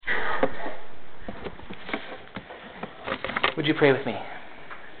Would you pray with me?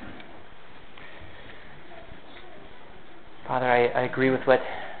 Father, I agree with what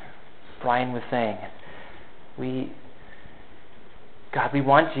Brian was saying. God, we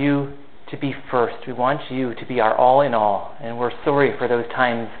want you to be first. We want you to be our all in all. And we're sorry for those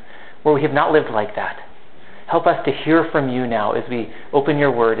times where we have not lived like that. Help us to hear from you now as we open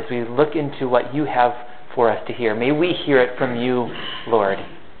your word, as we look into what you have for us to hear. May we hear it from you, Lord,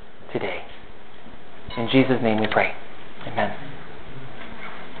 today. In Jesus' name we pray. Amen.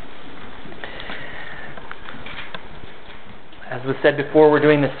 As was said before, we're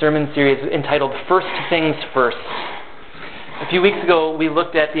doing this sermon series entitled First Things First. A few weeks ago, we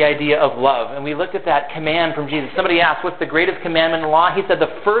looked at the idea of love, and we looked at that command from Jesus. Somebody asked, what's the greatest commandment in the law? He said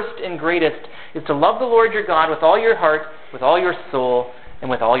the first and greatest is to love the Lord your God with all your heart, with all your soul, and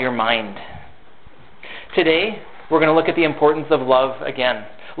with all your mind. Today, we're going to look at the importance of love again.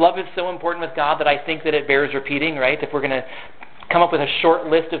 Love is so important with God that I think that it bears repeating, right? If we're going to come up with a short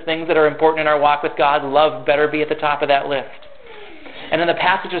list of things that are important in our walk with God, love better be at the top of that list. And in the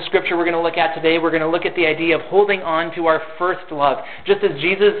passage of Scripture we're going to look at today, we're going to look at the idea of holding on to our first love. Just as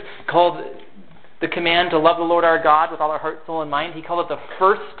Jesus called the command to love the Lord our God with all our heart, soul, and mind, he called it the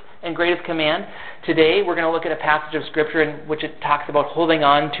first and greatest command. Today we're going to look at a passage of Scripture in which it talks about holding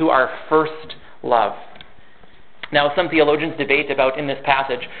on to our first love. Now, some theologians debate about in this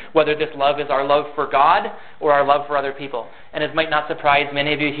passage whether this love is our love for God or our love for other people. And it might not surprise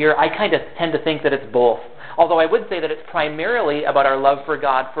many of you here, I kind of tend to think that it's both. Although I would say that it's primarily about our love for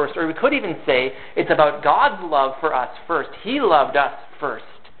God first. Or we could even say it's about God's love for us first. He loved us first.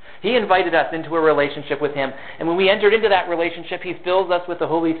 He invited us into a relationship with Him. And when we entered into that relationship, He fills us with the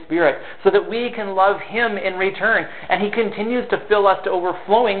Holy Spirit so that we can love Him in return. And He continues to fill us to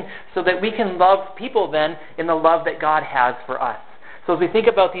overflowing so that we can love people then in the love that God has for us. So as we think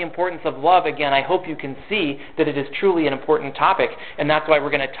about the importance of love, again, I hope you can see that it is truly an important topic. And that's why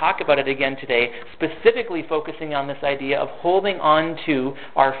we're going to talk about it again today, specifically focusing on this idea of holding on to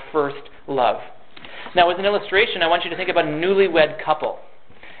our first love. Now, as an illustration, I want you to think about a newlywed couple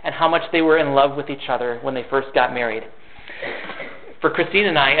and how much they were in love with each other when they first got married. For Christine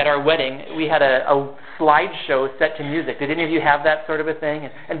and I, at our wedding, we had a slideshow set to music. Did any of you have that sort of a thing?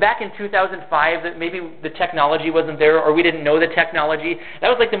 And back in 2005, that maybe the technology wasn't there or we didn't know the technology. That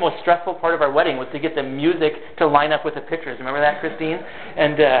was like the most stressful part of our wedding, was to get the music to line up with the pictures. Remember that, Christine?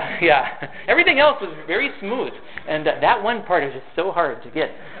 And yeah, everything else was very smooth. And that one part is just so hard to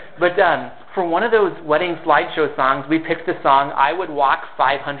get. But for one of those wedding slideshow songs, we picked the song, I Would Walk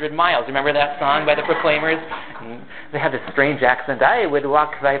 500 Miles. Remember that song by the Proclaimers? They have this strange accent, I would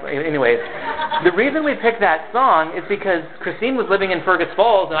walk 500... Anyways, the reason we picked that song is because Christine was living in Fergus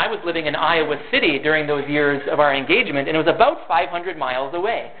Falls and I was living in Iowa City during those years of our engagement, and it was about 500 miles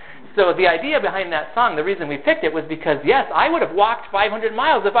away. So the idea behind that song, the reason we picked it was because, yes, I would have walked 500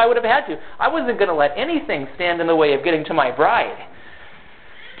 miles if I would have had to. I wasn't going to let anything stand in the way of getting to my bride.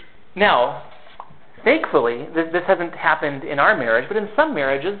 Now, thankfully, this hasn't happened in our marriage, but in some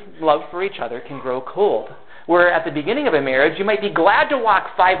marriages, love for each other can grow cold. Where at the beginning of a marriage, you might be glad to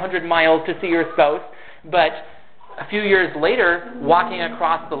walk 500 miles to see your spouse, but a few years later, walking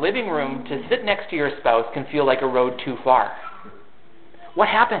across the living room to sit next to your spouse can feel like a road too far. What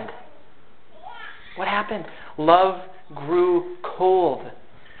happened? What happened? Love grew cold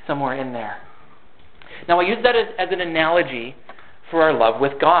somewhere in there. Now, I use that as an analogy for our love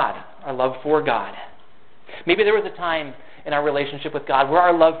with God, our love for God. Maybe there was a time in our relationship with God where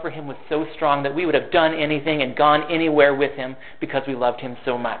our love for Him was so strong that we would have done anything and gone anywhere with Him because we loved Him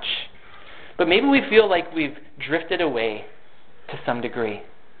so much. But maybe we feel like we've drifted away to some degree.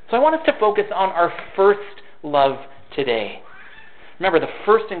 So I want us to focus on our first love today. Remember, the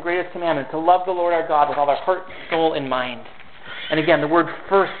first and greatest commandment, to love the Lord our God with all our heart, soul, and mind. And again, the word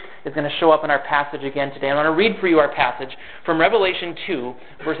first is going to show up in our passage again today. I want to read for you our passage from Revelation 2,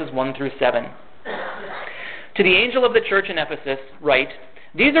 verses 1 through 7. To the angel of the church in Ephesus, write,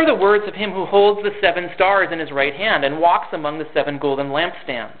 These are the words of him who holds the 7 stars in his right hand and walks among the 7 golden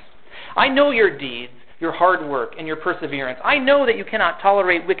lampstands. I know your deeds, your hard work, and your perseverance. I know that you cannot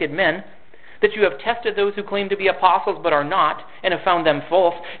tolerate wicked men, that you have tested those who claim to be apostles but are not, and have found them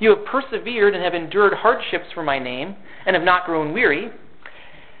false. You have persevered and have endured hardships for my name, and have not grown weary.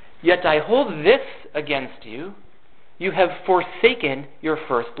 Yet I hold this against you. You have forsaken your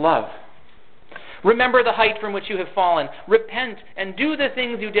first love. Remember the height from which you have fallen. Repent and do the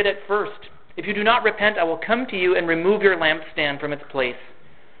things you did at first. If you do not repent, I will come to you and remove your lampstand from its place.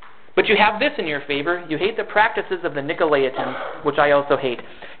 But you have this in your favor. You hate the practices of the Nicolaitans, which I also hate.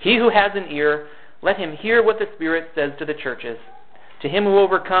 He who has an ear, let him hear what the Spirit says to the churches. To him who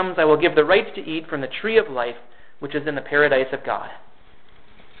overcomes, I will give the right to eat from the tree of life, which is in the paradise of God.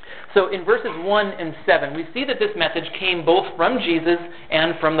 So in verses 1 and 7, we see that this message came both from Jesus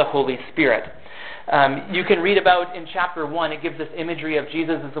and from the Holy Spirit. You can read about in chapter 1, it gives this imagery of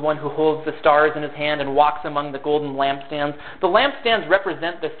Jesus as the one who holds the stars in his hand and walks among the golden lampstands. The lampstands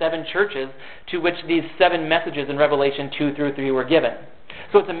represent the 7 churches to which these 7 messages in Revelation 2 through 3 were given.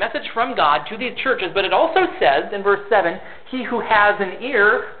 So it's a message from God to these churches, but it also says in verse 7, he who has an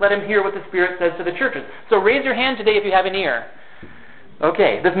ear, let him hear what the Spirit says to the churches. So raise your hand today if you have an ear.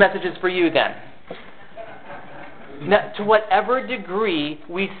 Okay, this message is for you then. Now, to whatever degree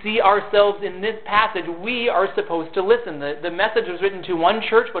we see ourselves in this passage, we are supposed to listen. The message was written to one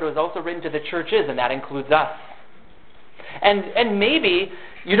church, but it was also written to the churches, and that includes us. And maybe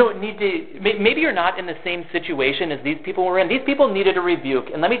you don't need to. Maybe you're not in the same situation as these people were in. These people needed a rebuke,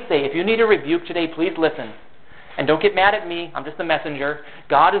 and let me say, if you need a rebuke today, please listen. And don't get mad at me. I'm just the messenger.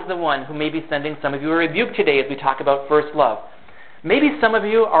 God is the one who may be sending some of you a rebuke today as we talk about first love. Maybe some of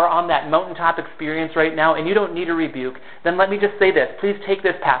you are on that mountaintop experience right now and you don't need a rebuke. Then let me just say this. Please take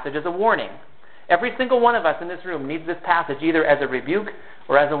this passage as a warning. Every single one of us in this room needs this passage either as a rebuke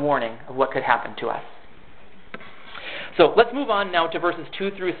or as a warning of what could happen to us. So let's move on now to verses 2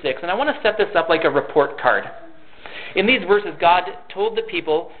 through 6. And I want to set this up like a report card. In these verses, God told the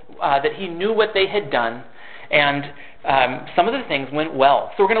people that he knew what they had done, and some of the things went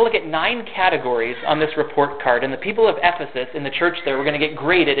well. So we're going to look at 9 categories on this report card, and the people of Ephesus in the church there, we're going to get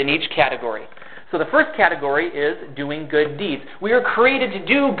graded in each category. So the first category is doing good deeds. We are created to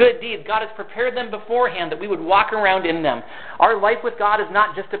do good deeds. God has prepared them beforehand that we would walk around in them. Our life with God is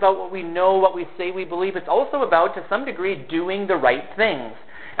not just about what we know, what we say we believe. It's also about, to some degree, doing the right things.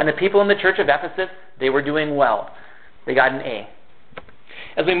 And the people in the church of Ephesus, they were doing well. They got an A.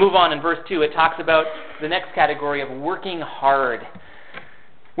 As we move on in verse 2, it talks about the next category of working hard.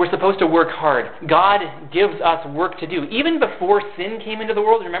 We're supposed to work hard. God gives us work to do. Even before sin came into the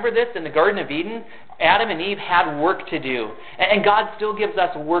world, remember this? In the Garden of Eden, Adam and Eve had work to do. And God still gives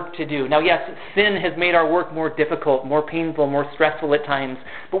us work to do. Now, yes, sin has made our work more difficult, more painful, more stressful at times.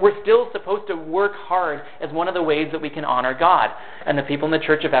 But we're still supposed to work hard as one of the ways that we can honor God. And the people in the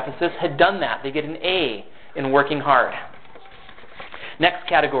church of Ephesus had done that. They get an A in working hard. Next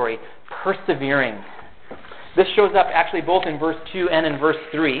category, persevering. This shows up actually both in verse 2 and in verse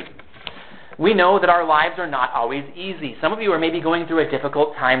 3. We know that our lives are not always easy. Some of you are maybe going through a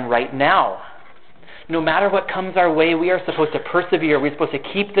difficult time right now. No matter what comes our way, we are supposed to persevere. We're supposed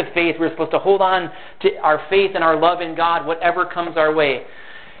to keep the faith. We're supposed to hold on to our faith and our love in God, whatever comes our way.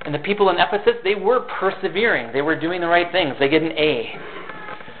 And the people in Ephesus, they were persevering. They were doing the right things. They get an A.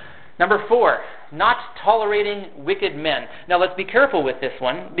 Number 4, not tolerating wicked men. Now let's be careful with this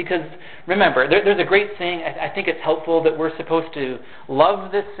one, because remember, there's a great saying, I think it's helpful, that we're supposed to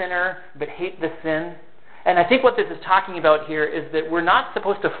love the sinner but hate the sin. And I think what this is talking about here is that we're not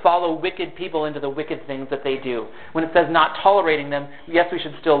supposed to follow wicked people into the wicked things that they do. When it says not tolerating them, yes, we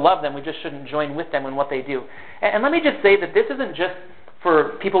should still love them, we just shouldn't join with them in what they do. And let me just say that this isn't just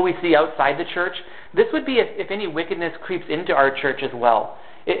for people we see outside the church. This would be if any wickedness creeps into our church as well.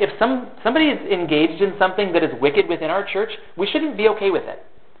 If somebody is engaged in something that is wicked within our church, we shouldn't be okay with it.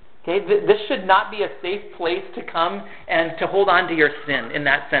 Okay, this should not be a safe place to come and to hold on to your sin in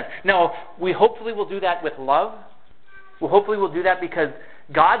that sense. Now, we hopefully will do that with love. Hopefully we'll do that because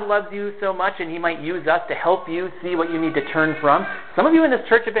God loves you so much and he might use us to help you see what you need to turn from. Some of you in this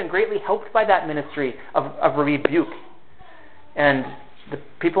church have been greatly helped by that ministry of rebuke. And the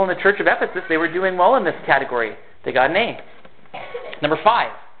people in the church of Ephesus, they were doing well in this category. They got an A. Number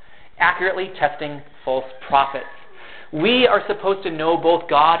 5, accurately testing false prophets. We are supposed to know both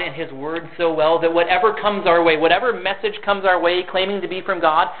God and his word so well that whatever comes our way, whatever message comes our way claiming to be from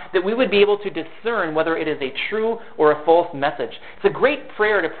God, that we would be able to discern whether it is a true or a false message. It's a great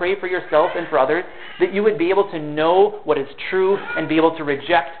prayer to pray for yourself and for others, that you would be able to know what is true and be able to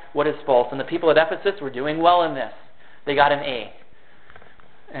reject what is false. And the people at Ephesus were doing well in this. They got an A.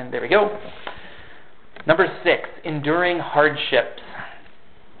 And there we go. Number 6, enduring hardships.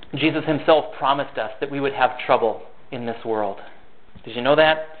 Jesus himself promised us that we would have trouble in this world. Did you know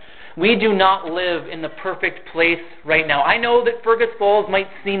that? We do not live in the perfect place right now. I know that Fergus Falls might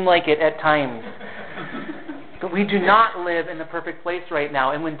seem like it at times. But we do not live in the perfect place right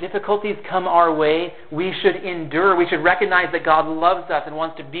now. And when difficulties come our way, we should endure. We should recognize that God loves us and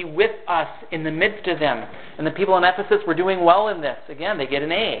wants to be with us in the midst of them. And the people in Ephesus were doing well in this. Again, they get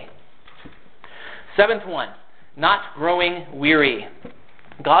an A. 7th one, not growing weary.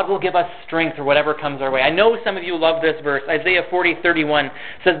 God will give us strength for whatever comes our way. I know some of you love this verse. Isaiah 40:31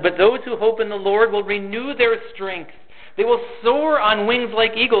 says, "But those who hope in the Lord will renew their strength. They will soar on wings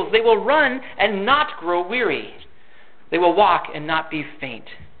like eagles. They will run and not grow weary." They will walk and not be faint.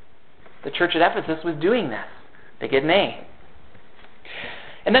 The church at Ephesus was doing this. They get an A.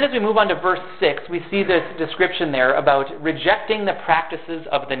 And then as we move on to verse 6, we see this description there about rejecting the practices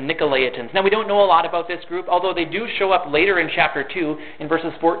of the Nicolaitans. Now, we don't know a lot about this group, although they do show up later in chapter 2 in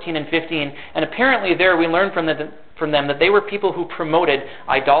verses 14 and 15. And apparently there we learn from them that they were people who promoted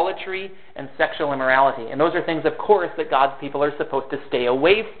idolatry and sexual immorality. And those are things, of course, that God's people are supposed to stay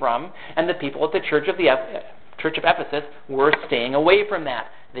away from. And the people at the Church of Ephesus were staying away from that.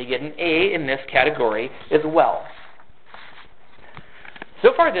 They get an A in this category as well.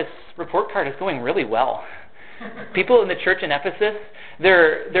 So far, this report card is going really well. People in the church in Ephesus,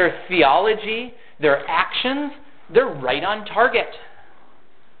 their theology, their actions, they're right on target.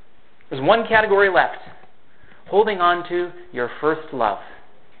 There's one category left. Holding on to your first love.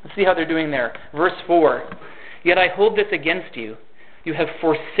 Let's see how they're doing there. Verse 4. Yet I hold this against you. You have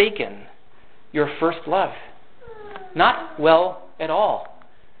forsaken your first love. Not well at all.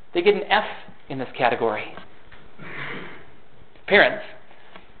 They get an F in this category. Parents,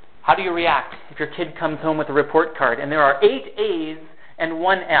 how do you react if your kid comes home with a report card and there are 8 A's and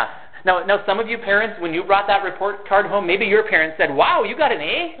 1 F? Now, some of you parents, when you brought that report card home, maybe your parents said, "Wow, you got an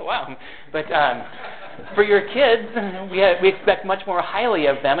A? Wow." But for your kids, we expect much more highly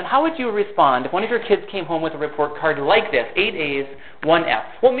of them. And how would you respond if one of your kids came home with a report card like this, 8 A's, 1 F?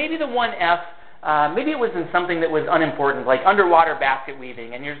 Well, maybe the 1 F, maybe it was in something that was unimportant, like underwater basket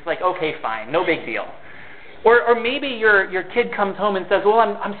weaving, and you're just like, okay, fine, no big deal. Or maybe your kid comes home and says, well,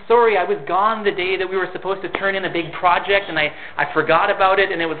 I'm sorry, I was gone the day that we were supposed to turn in a big project, and I forgot about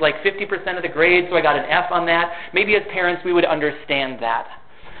it, and it was like 50% of the grade, so I got an F on that. Maybe as parents we would understand that.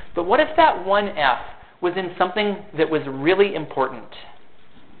 But what if that 1 F was in something that was really important?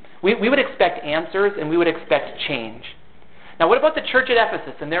 We would expect answers, and we would expect change. Now, what about the church at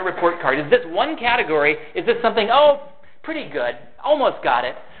Ephesus and their report card? Is this one category? Is this something, oh, pretty good, almost got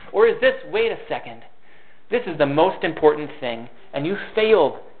it? Or is this, wait a second, this is the most important thing, and you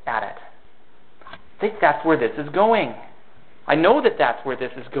failed at it? I think that's where this is going. I know that that's where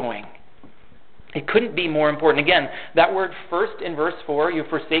this is going. It couldn't be more important. Again, that word first in verse 4, you've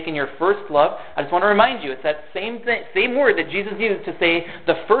forsaken your first love. I just want to remind you, it's that same word that Jesus used to say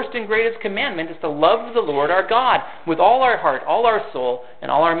the first and greatest commandment is to love the Lord our God with all our heart, all our soul, and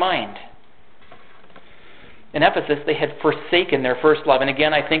all our mind. In Ephesus, they had forsaken their first love. And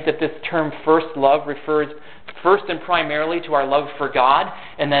again, I think that this term first love refers first and primarily to our love for God,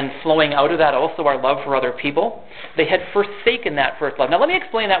 and then flowing out of that also our love for other people. They had forsaken that first love. Now let me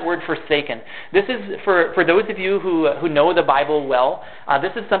explain that word forsaken. This is, for those of you who know the Bible well,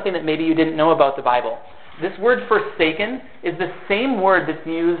 this is something that maybe you didn't know about the Bible. This word forsaken is the same word that's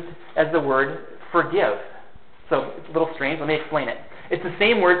used as the word forgive. So it's a little strange. Let me explain it. It's the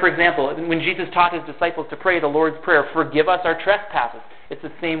same word, for example, when Jesus taught his disciples to pray the Lord's Prayer, forgive us our trespasses. It's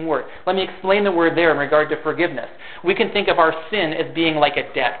the same word. Let me explain the word there in regard to forgiveness. We can think of our sin as being like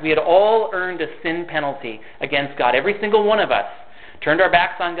a debt. We had all earned a sin penalty against God. Every single one of us turned our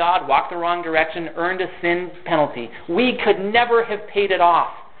backs on God, walked the wrong direction, earned a sin penalty. We could never have paid it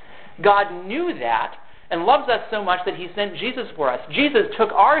off. God knew that and loves us so much that he sent Jesus for us. Jesus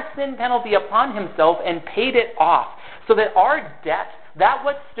took our sin penalty upon himself and paid it off, so that our debt, that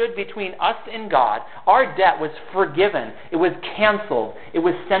what stood between us and God, our debt was forgiven. It was canceled. It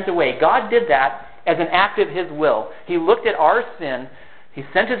was sent away. God did that as an act of his will. He looked at our sin. He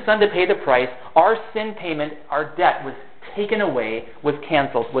sent his son to pay the price. Our sin payment, our debt was taken away, was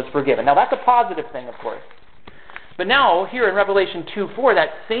canceled, was forgiven. Now that's a positive thing, of course. But now, here in Revelation 2:4, that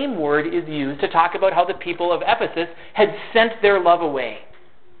same word is used to talk about how the people of Ephesus had sent their love away.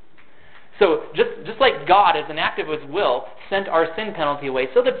 So just like God, as an act of his will, sent our sin penalty away,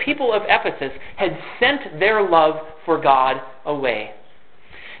 so the people of Ephesus had sent their love for God away.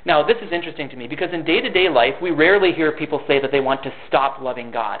 Now, this is interesting to me, because in day-to-day life, we rarely hear people say that they want to stop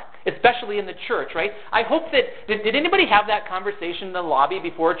loving God, especially in the church, right? I hope that, did anybody have that conversation in the lobby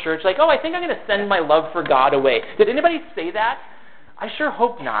before church, like, oh, I think I'm going to send my love for God away? Did anybody say that? I sure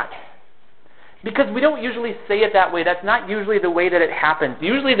hope not. Because we don't usually say it that way. That's not usually the way that it happens.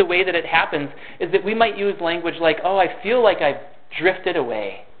 Usually the way that it happens is that we might use language like, oh, I feel like I've drifted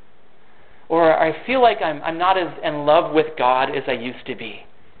away. Or I feel like I'm not as in love with God as I used to be.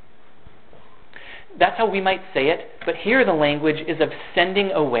 That's how we might say it. But here the language is of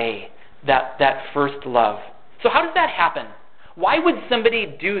sending away that first love. So how does that happen? Why would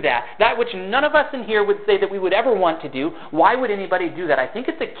somebody do that? That which none of us in here would say that we would ever want to do. Why would anybody do that? I think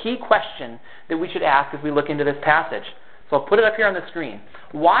it's a key question that we should ask as we look into this passage. So I'll put it up here on the screen.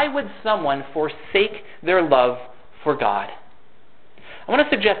 Why would someone forsake their love for God? I want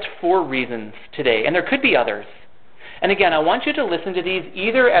to suggest 4 reasons today, and there could be others. And again, I want you to listen to these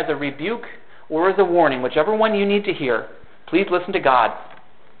either as a rebuke or as a warning, whichever one you need to hear. Please listen to God.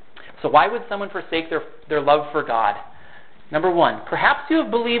 So why would someone forsake their love for God? Number one, perhaps you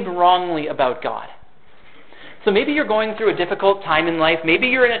have believed wrongly about God. So maybe you're going through a difficult time in life. Maybe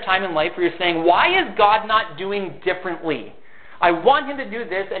you're in a time in life where you're saying, why is God not doing differently? I want him to do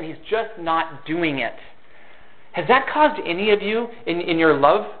this and he's just not doing it. Has that caused any of you in your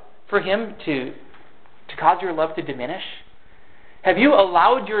love for him to cause your love to diminish? Have you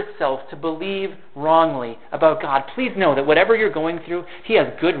allowed yourself to believe wrongly about God? Please know that whatever you're going through, he has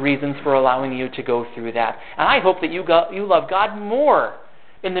good reasons for allowing you to go through that. And I hope that you love God more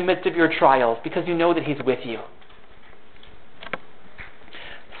in the midst of your trials because you know that he's with you.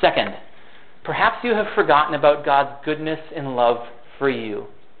 Second, perhaps you have forgotten about God's goodness and love for you.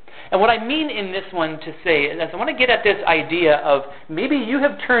 And what I mean in this one to say is I want to get at this idea of maybe you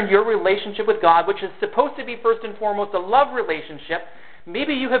have turned your relationship with God, which is supposed to be first and foremost a love relationship,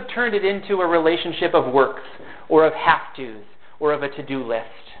 maybe you have turned it into a relationship of works or of have-tos or of a to-do list.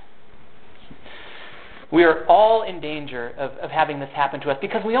 We are all in danger of having this happen to us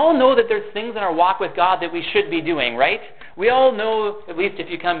because we all know that there's things in our walk with God that we should be doing, right? We all know, at least if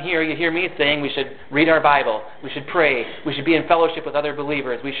you come here, you hear me saying we should read our Bible, we should pray, we should be in fellowship with other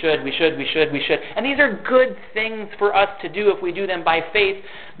believers, we should. And these are good things for us to do if we do them by faith,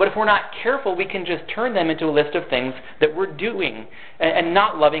 but if we're not careful, we can just turn them into a list of things that we're doing and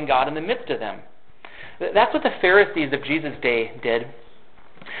not loving God in the midst of them. That's what the Pharisees of Jesus' day did.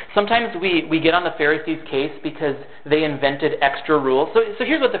 Sometimes we get on the Pharisees' case because they invented extra rules. So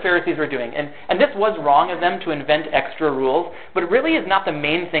here's what the Pharisees were doing. And this was wrong of them to invent extra rules, but it really is not the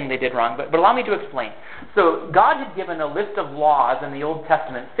main thing they did wrong. But allow me to explain. So God had given a list of laws in the Old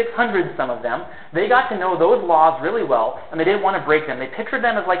Testament, 600 some of them. They got to know those laws really well, and they didn't want to break them. They pictured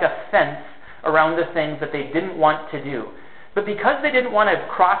them as like a fence around the things that they didn't want to do. But because they didn't want to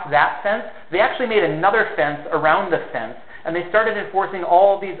cross that fence, they actually made another fence around the fence, and they started enforcing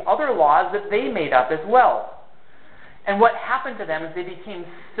all these other laws that they made up as well. And what happened to them is they became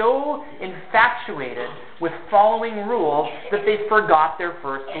so infatuated with following rules that they forgot their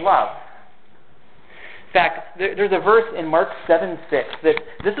first love. In fact, there's a verse in Mark 7:6 that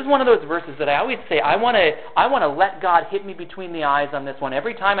this is one of those verses that I always say, I want to let God hit me between the eyes on this one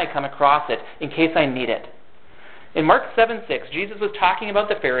every time I come across it in case I need it. In Mark 7:6, Jesus was talking about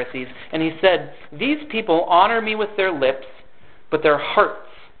the Pharisees, and he said, "These people honor me with their lips, but their hearts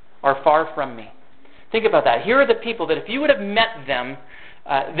are far from me." Think about that. Here are the people that if you would have met them,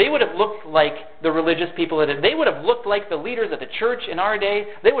 they would have looked like the religious people. They would have looked like the leaders of the church in our day.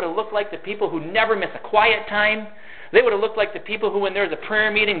 They would have looked like the people who never miss a quiet time. They would have looked like the people who, when there's a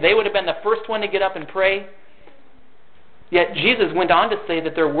prayer meeting, they would have been the first one to get up and pray. Yet Jesus went on to say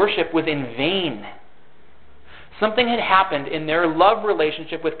that their worship was in vain. Something had happened in their love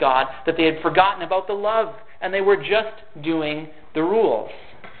relationship with God that they had forgotten about the love, and they were just doing the rules.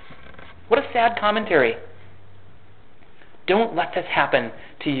 What a sad commentary. Don't let this happen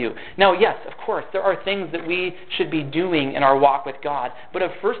to you. Now, yes, of course, there are things that we should be doing in our walk with God, but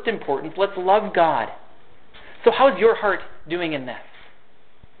of first importance, let's love God. So how is your heart doing in this?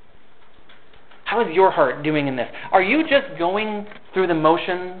 How is your heart doing in this? Are you just going through the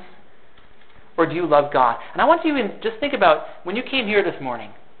motions? Or do you love God? And I want you to just think about when you came here this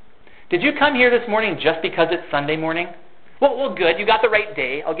morning. Did you come here this morning just because it's Sunday morning? Well, good. You got the right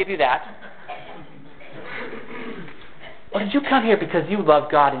day. I'll give you that. Or did you come here because you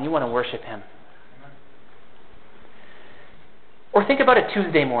love God and you want to worship Him? Or think about a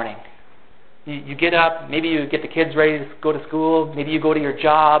Tuesday morning. You get up. Maybe you get the kids ready to go to school. Maybe you go to your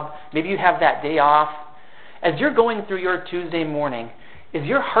job. Maybe you have that day off. As you're going through your Tuesday morning, is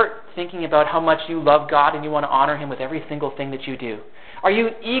your heart thinking about how much you love God and you want to honor Him with every single thing that you do? Are you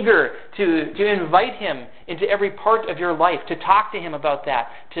eager to invite Him into every part of your life, to talk to Him about that,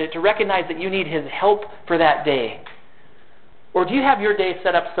 to recognize that you need His help for that day? Or do you have your day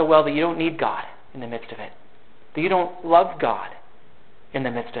set up so well that you don't need God in the midst of it? That you don't love God in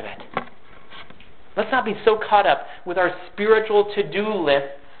the midst of it? Let's not be so caught up with our spiritual to-do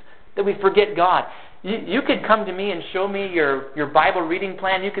lists that we forget God. You could come to me and show me your Bible reading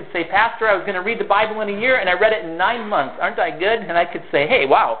plan. You could say, "Pastor, I was going to read the Bible in a year, and I read it in 9 months. Aren't I good?" And I could say, "Hey,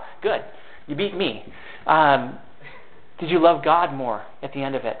 wow, good. You beat me." Did you love God more at the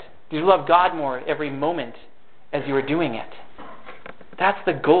end of it? Did you love God more every moment as you were doing it? That's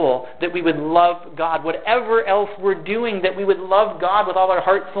the goal, that we would love God. Whatever else we're doing, that we would love God with all our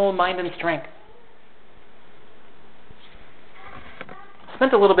heart, soul, mind, and strength.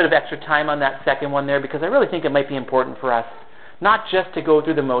 Spent a little bit of extra time on that second one there because I really think it might be important for us not just to go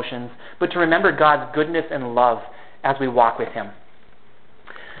through the motions, but to remember God's goodness and love as we walk with him.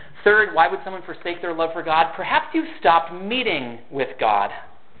 Third, why would someone forsake their love for God? Perhaps you've stopped meeting with God.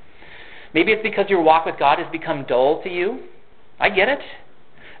 Maybe it's because your walk with God has become dull to you. I get it.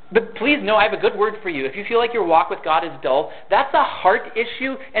 But please know, I have a good word for you. If you feel like your walk with God is dull, that's a heart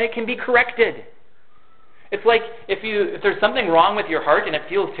issue and it can be corrected. It's like if there's something wrong with your heart and it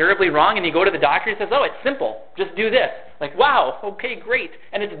feels terribly wrong and you go to the doctor and he says, oh, it's simple. Just do this. Like, wow, okay, great.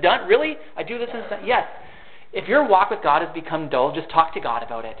 And it's done? Really? I do this and this? Yes. If your walk with God has become dull, just talk to God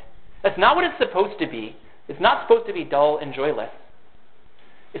about it. That's not what it's supposed to be. It's not supposed to be dull and joyless.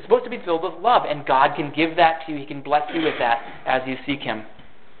 It's supposed to be filled with love, and God can give that to you. He can bless you with that as you seek him.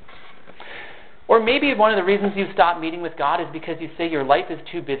 Or maybe one of the reasons you stop meeting with God is because you say your life is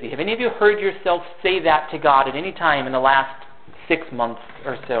too busy. Have any of you heard yourself say that to God at any time in the last 6 months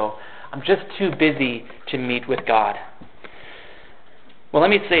or so? I'm just too busy to meet with God. Well, let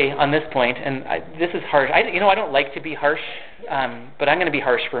me say on this point, and this is harsh. I don't like to be harsh, but I'm going to be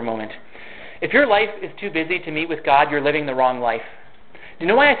harsh for a moment. If your life is too busy to meet with God, you're living the wrong life. Do you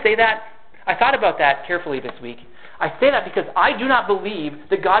know why I say that? I thought about that carefully this week. I say that because I do not believe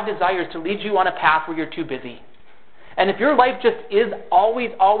that God desires to lead you on a path where you're too busy. And if your life just is always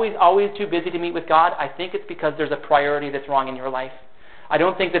too busy to meet with God, I think it's because there's a priority that's wrong in your life. I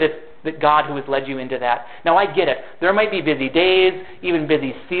don't think that it's that God who has led you into that. Now, I get it. There might be busy days, even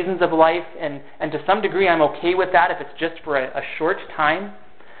busy seasons of life, and to some degree I'm okay with that if it's just for a short time.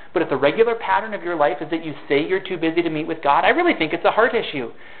 But if the regular pattern of your life is that you say you're too busy to meet with God, I really think it's a heart issue.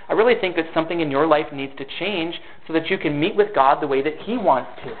 I really think that something in your life needs to change so that you can meet with God the way that he wants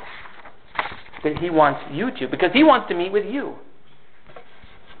to. That he wants you to, because he wants to meet with you.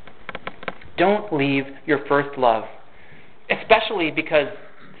 Don't leave your first love, especially because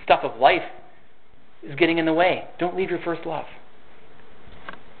stuff of life is getting in the way. Don't leave your first love.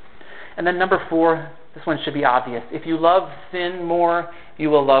 And then number 4, this one should be obvious. If you love sin more, you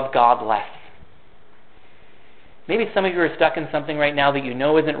will love God less. Maybe some of you are stuck in something right now that you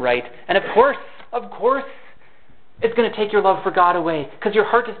know isn't right. And of course, it's going to take your love for God away because your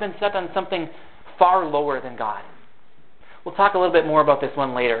heart has been set on something far lower than God. We'll talk a little bit more about this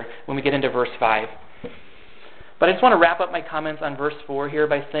one later when we get into verse 5. But I just want to wrap up my comments on verse 4 here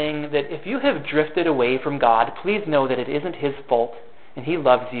by saying that if you have drifted away from God, please know that it isn't his fault, and he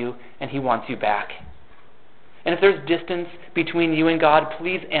loves you, and he wants you back. And if there's distance between you and God,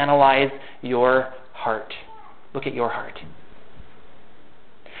 please analyze your heart. Look at your heart.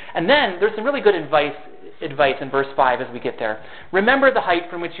 And then there's some really good advice in verse 5 as we get there. Remember the height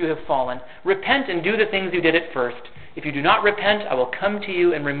from which you have fallen. Repent and do the things you did at first. If you do not repent, I will come to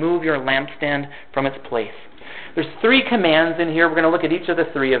you and remove your lampstand from its place. There's 3 commands in here. We're going to look at each of the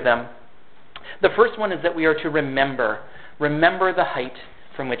 3 of them. The first one is that we are to remember. Remember the height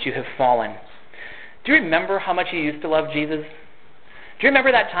from which you have fallen. Do you remember how much you used to love Jesus? Do you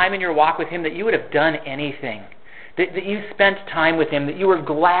remember that time in your walk with him that you would have done anything? That you spent time with him, that you were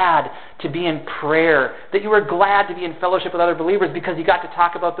glad to be in prayer, that you were glad to be in fellowship with other believers because you got to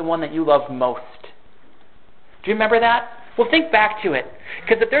talk about the one that you loved most? Do you remember that? Well, think back to it.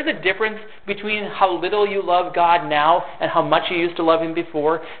 Because if there's a difference between how little you love God now and how much you used to love him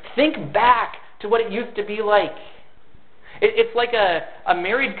before, think back to what it used to be like. It's like a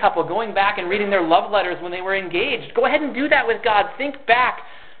married couple going back and reading their love letters when they were engaged. Go ahead and do that with God. Think back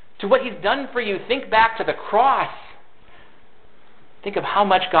to what he's done for you. Think back to the cross. Think of how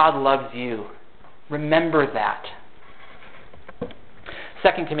much God loves you. Remember that.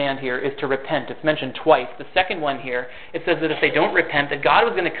 Second command here is to repent. It's mentioned twice. The second one here, it says that if they don't repent, that God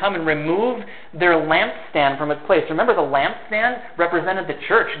was going to come and remove their lampstand from its place. Remember, the lampstand represented the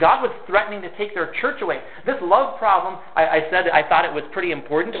church. God was threatening to take their church away. This love problem, I said I thought it was pretty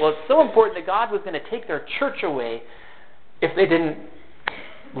important. Well, it's so important that God was going to take their church away if they didn't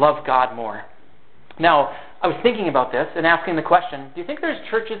love God more. Now, I was thinking about this and asking the question, do you think there's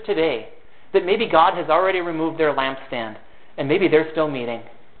churches today that maybe God has already removed their lampstand? And maybe they're still meeting.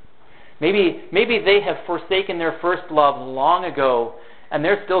 Maybe they have forsaken their first love long ago, and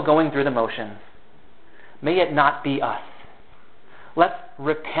they're still going through the motions. May it not be us. Let's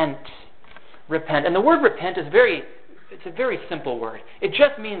repent. Repent. And the word repent is it's a very simple word. It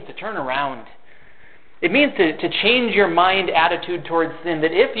just means to turn around. It means to change your mind attitude towards sin.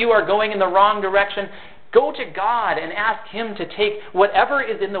 That if you are going in the wrong direction, go to God and ask him to take whatever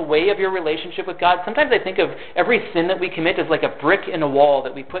is in the way of your relationship with God. Sometimes I think of every sin that we commit as like a brick in a wall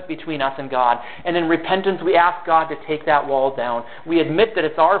that we put between us and God. And in repentance, we ask God to take that wall down. We admit that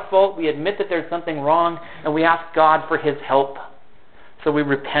it's our fault. We admit that there's something wrong. And we ask God for his help. So we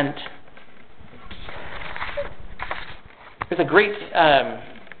repent. There's a great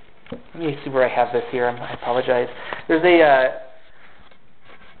Let me see where I have this here. I apologize. There's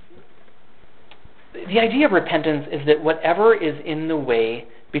the idea of repentance is that whatever is in the way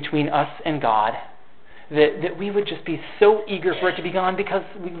between us and God, that we would just be so eager for it to be gone because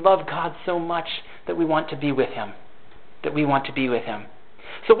we love God so much that we want to be with Him.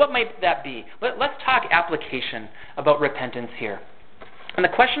 So what might that be? Let's talk application about repentance here. And the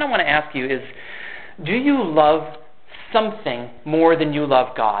question I want to ask you is, do you love something more than you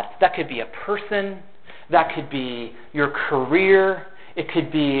love God? That could be a person. That could be your career. It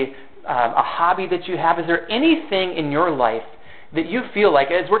could be a hobby that you have. Is there anything in your life that you feel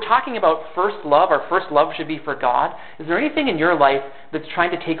like, as we're talking about first love, our first love should be for God, is there anything in your life that's trying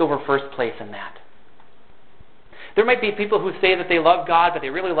to take over first place in that? There might be people who say that they love God, but they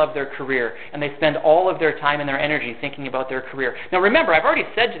really love their career, and they spend all of their time and their energy thinking about their career. Now remember, I've already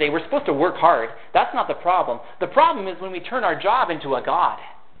said today, we're supposed to work hard. That's not the problem. The problem is when we turn our job into a god,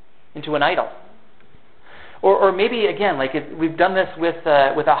 into an idol. Or maybe, again, like we've done this with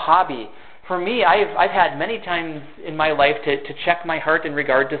a hobby. For me, I've had many times in my life to check my heart in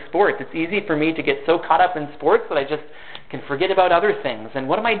regard to sports. It's easy for me to get so caught up in sports that I just can forget about other things. And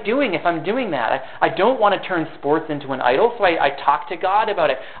what am I doing if I'm doing that? I don't want to turn sports into an idol, so I talk to God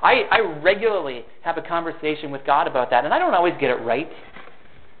about it. I regularly have a conversation with God about that, and I don't always get it right.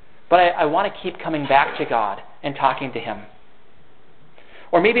 But I want to keep coming back to God and talking to Him.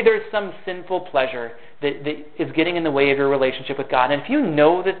 Or maybe there's some sinful pleasure that is getting in the way of your relationship with God. And if you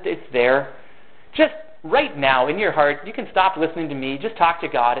know that it's there, just right now in your heart, you can stop listening to me. Just talk to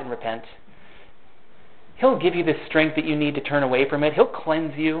God and repent. He'll give you the strength that you need to turn away from it. He'll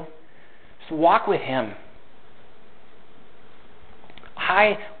cleanse you. Just walk with Him.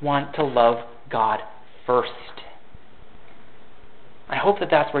 I want to love God first. I hope that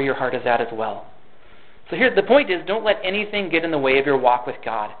that's where your heart is at as well. So here, the point is, don't let anything get in the way of your walk with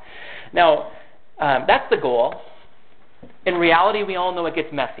God. Now, that's the goal. In reality, we all know it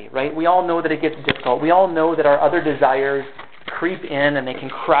gets messy, right? We all know that it gets difficult. We all know that our other desires creep in and they can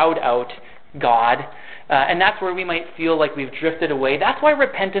crowd out God. And that's where we might feel like we've drifted away. That's why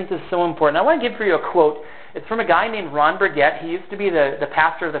repentance is so important. I want to give for you a quote. It's from a guy named Ron Burgett. He used to be the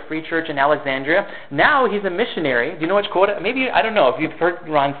pastor of the Free Church in Alexandria. Now he's a missionary. Do you know which quote? Maybe, I don't know if you've heard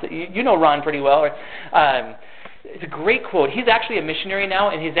Ron. You know Ron pretty well. It's a great quote. He's actually a missionary now,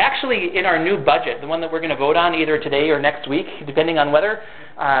 and he's actually in our new budget, the one that we're going to vote on either today or next week, depending on whether.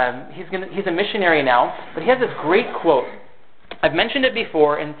 He's a missionary now, but he has this great quote. I've mentioned it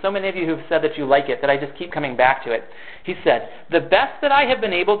before, and so many of you have said that you like it, that I just keep coming back to it. He said, "The best that I have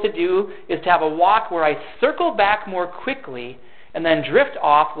been able to do is to have a walk where I circle back more quickly and then drift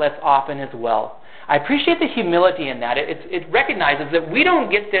off less often as well." I appreciate the humility in that. It recognizes that we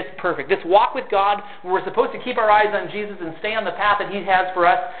don't get this perfect. This walk with God, where we're supposed to keep our eyes on Jesus and stay on the path that He has for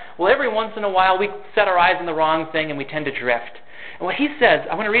us, well, every once in a while we set our eyes on the wrong thing and we tend to drift. And what he says,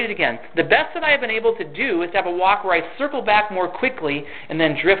 I want to read it again. "The best that I have been able to do is to have a walk where I circle back more quickly and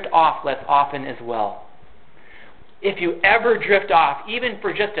then drift off less often as well." If you ever drift off, even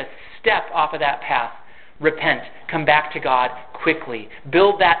for just a step off of that path, repent. Come back to God quickly.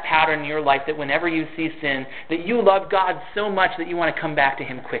 Build that pattern in your life that whenever you see sin, that you love God so much that you want to come back to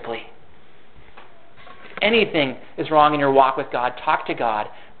Him quickly. If anything is wrong in your walk with God, talk to God.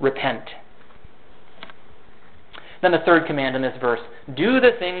 Repent. Then the third command in this verse, do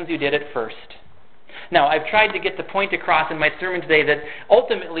the things you did at first. Now, I've tried to get the point across in my sermon today that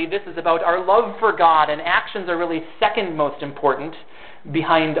ultimately this is about our love for God, and actions are really second most important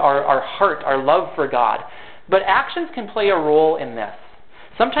behind our heart, our love for God. But actions can play a role in this.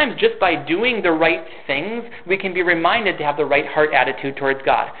 Sometimes just by doing the right things, we can be reminded to have the right heart attitude towards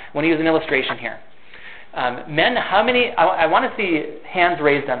God. I want to use an illustration here. Men, how many, I want to see hands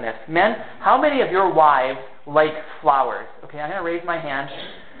raised on this. Men, how many of your wives like flowers? Okay, I'm going to raise my hand.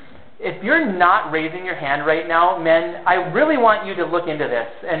 If you're not raising your hand right now, men, I really want you to look into this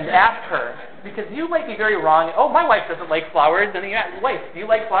and ask her, because you might be very wrong. "Oh, my wife doesn't like flowers." And then you ask, "Wife, do you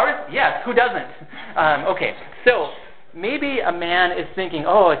like flowers?" "Yes, who doesn't?" Okay, so maybe a man is thinking,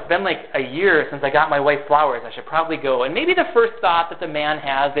 "Oh, it's been like a year since I got my wife flowers. I should probably go." And maybe the first thought that the man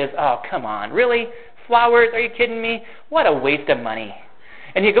has is, "Oh, come on, really? Flowers? Are you kidding me? What a waste of money."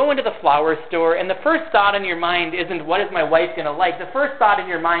 And you go into the flower store, and the first thought in your mind isn't, "What is my wife going to like?" The first thought in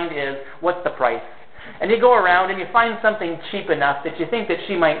your mind is, "What's the price?" And you go around and you find something cheap enough that you think that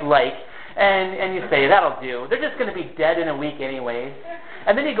she might like, and you say, "That'll do. They're just going to be dead in a week anyways."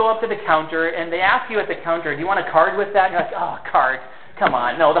 And then you go up to the counter, and they ask you at the counter, "Do you want a card with that?" And you're like, "Oh, card. Come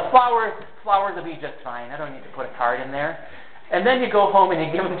on. No, the flowers will be just fine. I don't need to put a card in there." And then you go home and you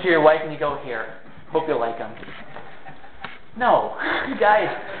give them to your wife and you go, "Here, hope you like them." No, you guys,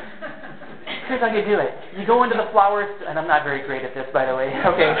 Here's how you do it. You go into the flower store, and I'm not very great at this, by the way.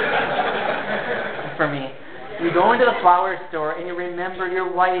 Okay. For me. You go into the flower store, and you remember your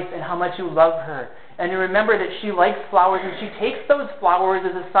wife and how much you love her. And you remember that she likes flowers, and she takes those flowers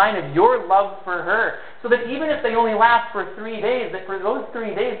as a sign of your love for her. So that even if they only last for 3 days, that for those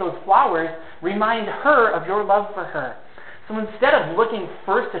 3 days, those flowers remind her of your love for her. So instead of looking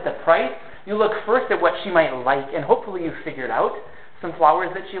first at the price, you look first at what she might like, and hopefully you figured out some flowers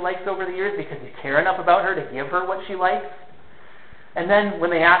that she likes over the years because you care enough about her to give her what she likes. And then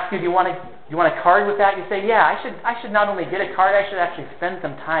when they ask you, do you want a card with that? You say, yeah, I should not only get a card, I should actually spend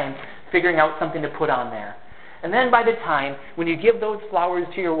some time figuring out something to put on there. And then by the time, when you give those flowers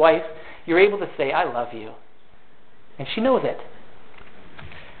to your wife, you're able to say, I love you. And she knows it.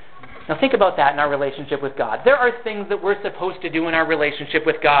 Now think about that in our relationship with God. There are things that we're supposed to do in our relationship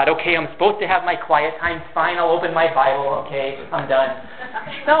with God. Okay, I'm supposed to have my quiet time. Fine, I'll open my Bible. Okay, I'm done.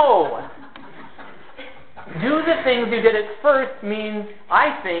 No. Do the things you did at first means,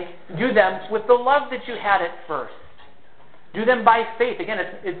 I think, do them with the love that you had at first. Do them by faith. Again,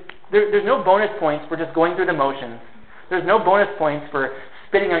 there's no bonus points for just going through the motions. There's no bonus points for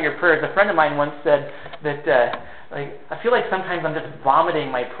spitting out your prayers. A friend of mine once said that, I feel like sometimes I'm just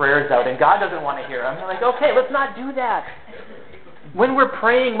vomiting my prayers out, and God doesn't want to hear them. I'm like, okay, let's not do that. When we're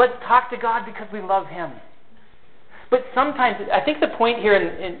praying, let's talk to God because we love Him. But sometimes, I think the point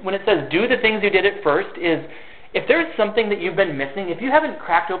here, when it says do the things you did at first, is if there's something that you've been missing, if you haven't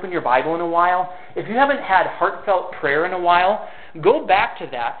cracked open your Bible in a while, if you haven't had heartfelt prayer in a while, go back to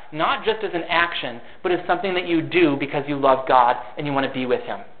that, not just as an action, but as something that you do because you love God and you want to be with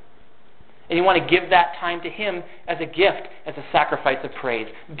Him. And you want to give that time to Him as a gift, as a sacrifice of praise.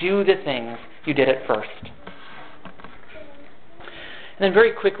 Do the things you did at first. And then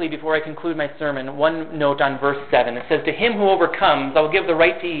very quickly, before I conclude my sermon, one note on verse 7. It says, to him who overcomes, I will give the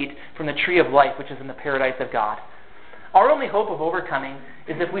right to eat from the tree of life, which is in the paradise of God. Our only hope of overcoming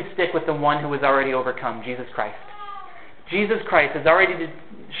is if we stick with the one who has already overcome, Jesus Christ. Jesus Christ has already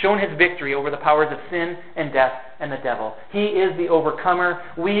shown His victory over the powers of sin and death and the devil. He is the overcomer.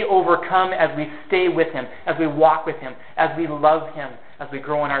 We overcome as we stay with Him, as we walk with Him, as we love Him, as we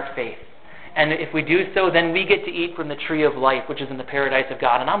grow in our faith. And if we do so, then we get to eat from the tree of life, which is in the paradise of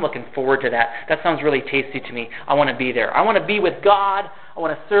God. And I'm looking forward to that. That sounds really tasty to me. I want to be there. I want to be with God. I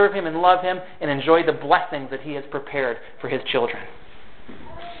want to serve Him and love Him and enjoy the blessings that He has prepared for His children.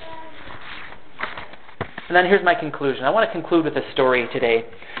 And then here's my conclusion. I want to conclude with a story today.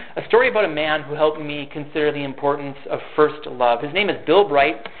 A story about a man who helped me consider the importance of first love. His name is Bill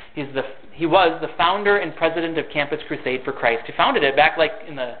Bright. He was the founder and president of Campus Crusade for Christ. He founded it back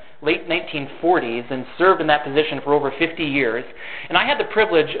in the late 1940s and served in that position for over 50 years. And I had the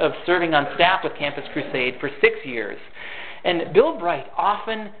privilege of serving on staff with Campus Crusade for 6 years. And Bill Bright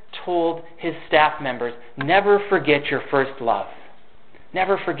often told his staff members, never forget your first love.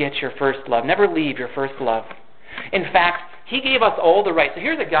 Never forget your first love. Never leave your first love. In fact, he gave us all the right. So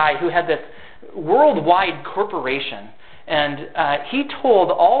here's a guy who had this worldwide corporation, and he told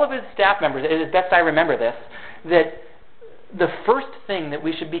all of his staff members, as best I remember this, that the first thing that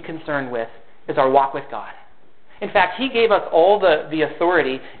we should be concerned with is our walk with God. In fact, he gave us all the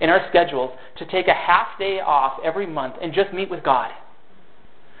authority in our schedules to take a half day off every month and just meet with God.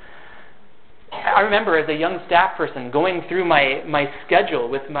 I remember as a young staff person going through my schedule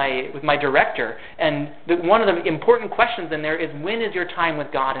with my director, and one of the important questions in there is, when is your time with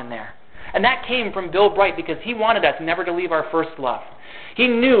God in there? And that came from Bill Bright because he wanted us never to leave our first love. He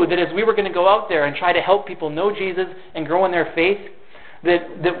knew that as we were going to go out there and try to help people know Jesus and grow in their faith,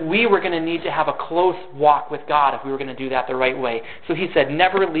 that we were going to need to have a close walk with God if we were going to do that the right way. So he said,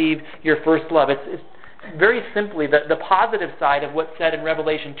 never leave your first love. It's very simply the positive side of what's said in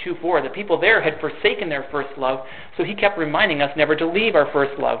Revelation 2:4. The people there had forsaken their first love, so he kept reminding us never to leave our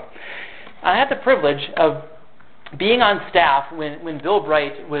first love. I had the privilege of being on staff when Bill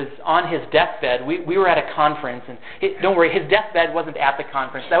Bright was on his deathbed. We were at a conference, and don't worry, his deathbed wasn't at the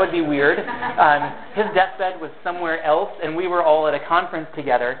conference. That would be weird. His deathbed was somewhere else, and we were all at a conference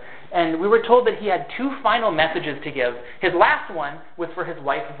together. And we were told that he had 2 final messages to give. His last one was for his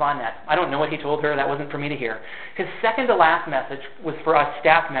wife, Vonette. I don't know what he told her. That wasn't for me to hear. His second to last message was for us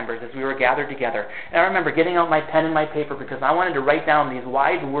staff members as we were gathered together. And I remember getting out my pen and my paper because I wanted to write down these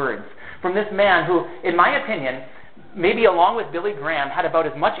wise words from this man who, in my opinion, maybe along with Billy Graham, had about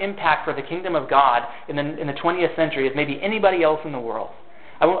as much impact for the kingdom of God in the 20th century as maybe anybody else in the world.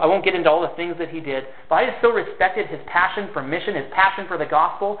 I won't get into all the things that he did, but I just so respected his passion for mission, his passion for the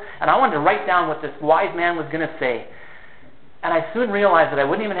gospel, and I wanted to write down what this wise man was going to say. And I soon realized that I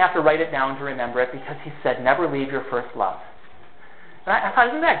wouldn't even have to write it down to remember it, because he said, never leave your first love. And I thought,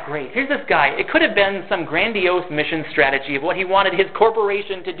 isn't that great? Here's this guy. It could have been some grandiose mission strategy of what he wanted his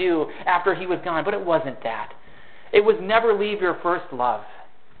corporation to do after he was gone, but it wasn't that. It was never leave your first love.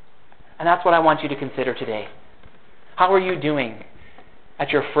 And that's what I want you to consider today. How are you doing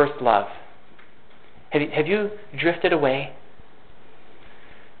at your first love? Have you drifted away?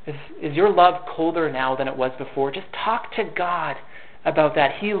 Is your love colder now than it was before? Just talk to God about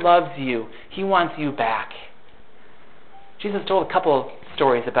that. He loves you. He wants you back. Jesus told a couple of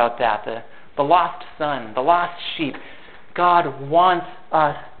stories about that. The lost son, the lost sheep. God wants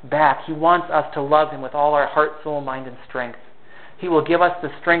us back. He wants us to love Him with all our heart, soul, mind, and strength. He will give us the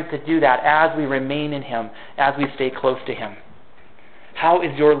strength to do that as we remain in Him, as we stay close to Him. How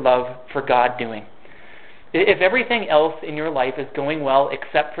is your love for God doing? If everything else in your life is going well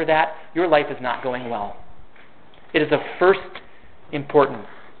except for that, your life is not going well. It is of first importance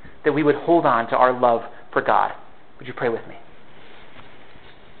that we would hold on to our love for God. Would you pray with me?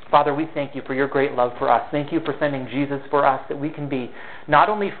 Father, we thank you for your great love for us. Thank you for sending Jesus for us, that we can be not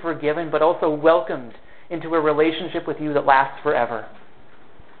only forgiven, but also welcomed into a relationship with you that lasts forever.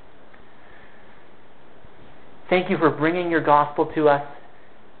 Thank you for bringing your gospel to us.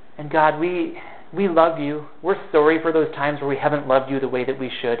 And God, we love you. We're sorry for those times where we haven't loved you the way that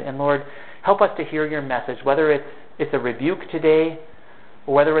we should. And Lord, help us to hear your message, whether it's a rebuke today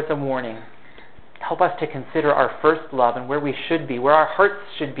or whether it's a warning. Help us to consider our first love and where we should be, where our hearts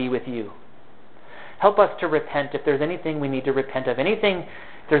should be with you. Help us to repent if there's anything we need to repent of. If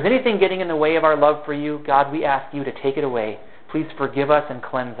there's anything getting in the way of our love for you, God, we ask you to take it away. Please forgive us and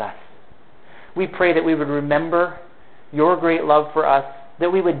cleanse us. We pray that we would remember your great love for us,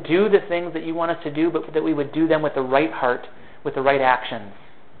 that we would do the things that you want us to do, but that we would do them with the right heart, with the right actions.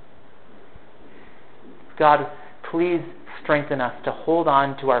 God, please strengthen us to hold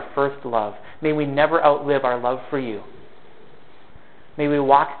on to our first love. May we never outlive our love for you. May we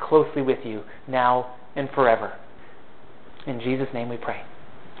walk closely with you now and forever. In Jesus' name we pray.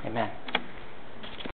 Amen.